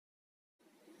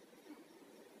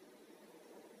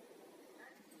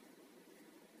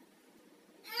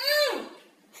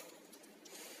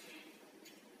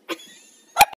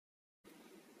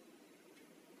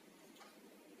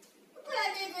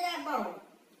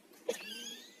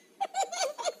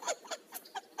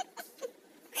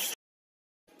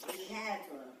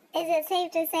Is it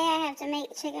safe to say I have to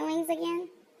make chicken wings again?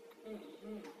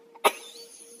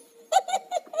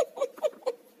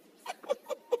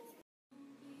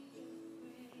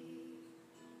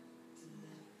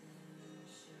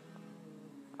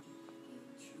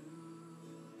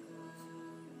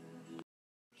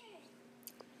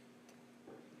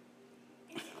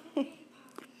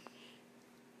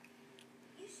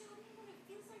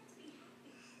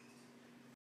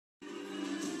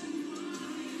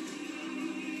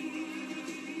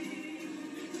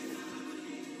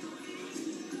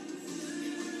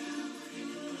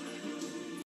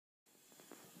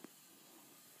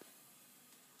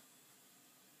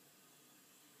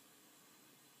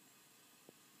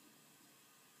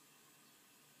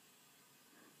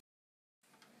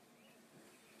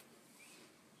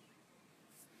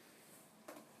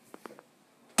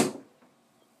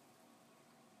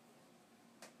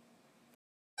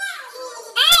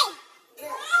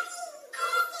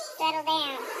 Settle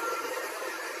down.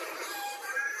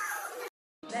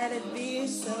 Let it be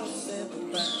so simple,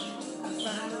 but I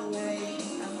find a way,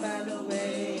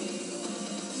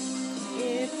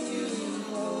 If you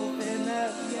open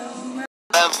up your mind.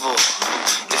 Level.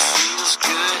 It feels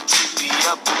good to be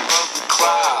up above the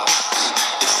clouds.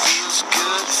 It feels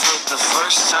good for the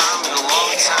first time in a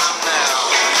long time now.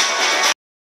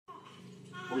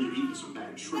 Or you're eating some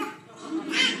bad shrimp.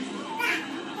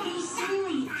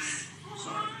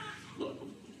 Sorry. Look,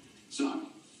 son,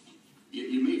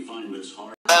 you may find this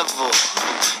hard. Level.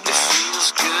 It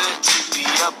feels good to be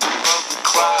up above the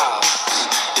clouds.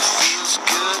 It feels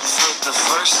good for the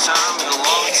first time in a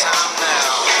long time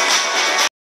now.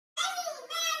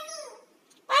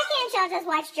 Why can't y'all just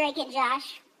watch Drake and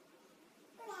Josh?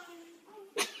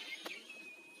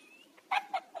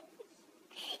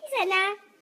 He said nah.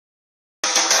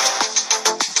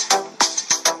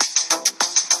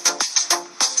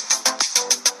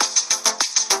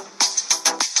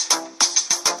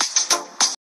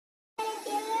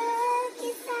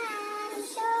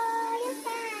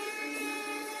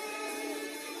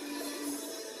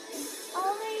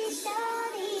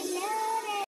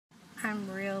 I'm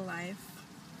real life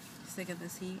sick of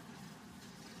this heat.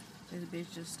 This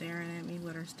bitch just staring at me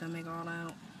with her stomach all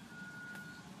out.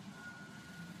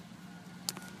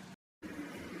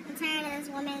 I'm tired of this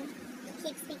woman who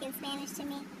keeps speaking Spanish to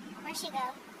me. Where'd she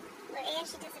go? Look, and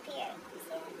she disappeared. You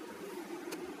see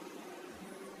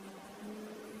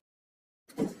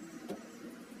that?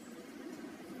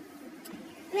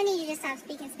 I'm gonna need you to stop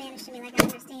speaking Spanish to me like I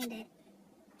understand it.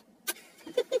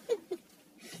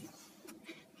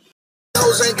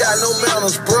 Those ain't got no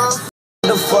manners, bro.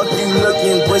 The fuck you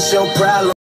looking? What's your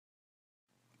problem?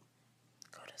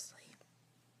 Go to sleep.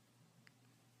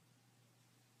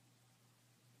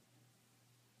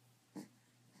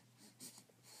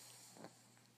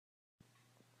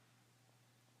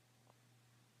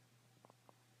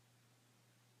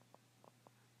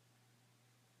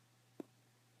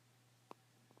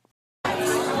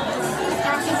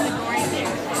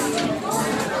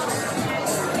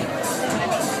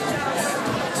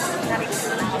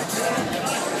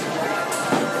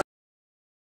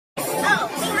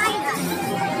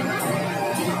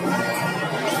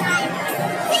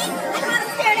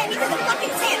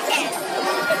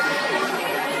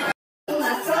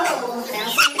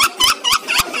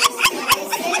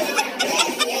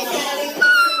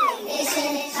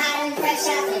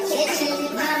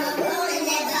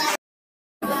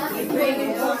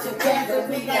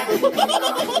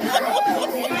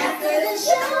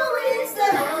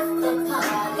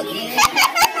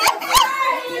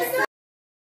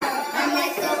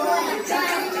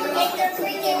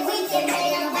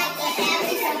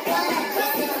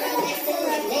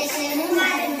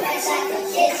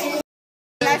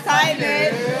 Yes, I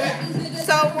did.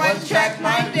 So one track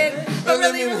minded, but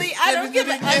really, I don't give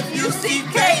a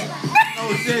F-U-C-K.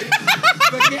 Oh shit.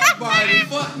 Forget about it.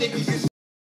 Fuck niggas.